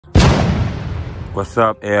What's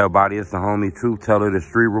up, everybody? It's the homie TruthTeller, the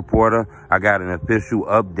street reporter. I got an official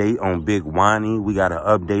update on Big Woney. We got an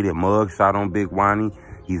updated mugshot on Big Woney.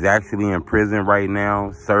 He's actually in prison right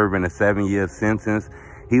now, serving a 7-year sentence.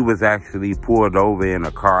 He was actually pulled over in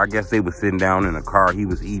a car. I guess they were sitting down in a car. He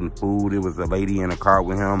was eating food. There was a lady in a car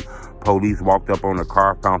with him. Police walked up on the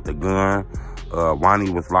car, found the gun.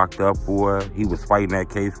 Woney was locked up for it. He was fighting that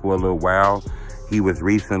case for a little while. He was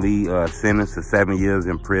recently sentenced to 7 years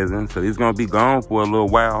in prison, so he's going to be gone for a little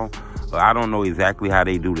while. I don't know exactly how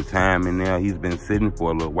they do the time in there. He's been sitting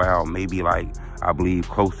for a little while, maybe like, I believe,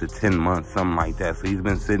 close to 10 months, something like that. So he's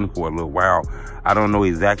been sitting for a little while. I don't know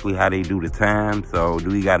exactly how they do the time, so do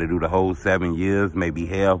we got to do the whole 7 years, maybe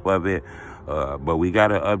half of it? But we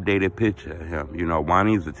got an updated picture of him. You know,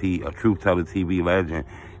 Woney's a TruthTeller TV legend.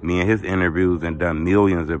 Me and his interviews and done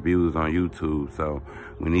millions of views on YouTube. So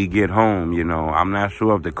when he get home, you know, I'm not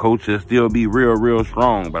sure if the coach will still be real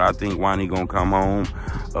strong, but I think Woney gonna come home.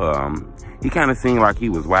 He kind of seemed like he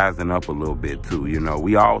was wising up a little bit too, you know.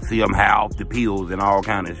 We all see him high off the pills and all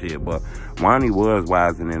kind of shit, but Woney was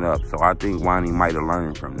wisening up. So I think Woney might have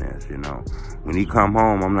learned from this, you know. When he come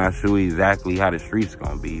home, I'm not sure exactly how the streets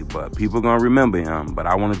gonna be, but people gonna remember him. But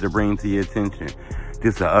I wanted to bring to your attention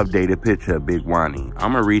just an updated picture of Big Woney.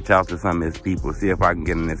 I'm gonna reach out to some of his people, see if I can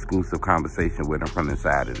get an exclusive conversation with him from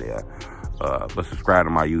inside of there. But subscribe to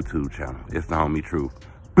my YouTube channel. It's the homie Truth.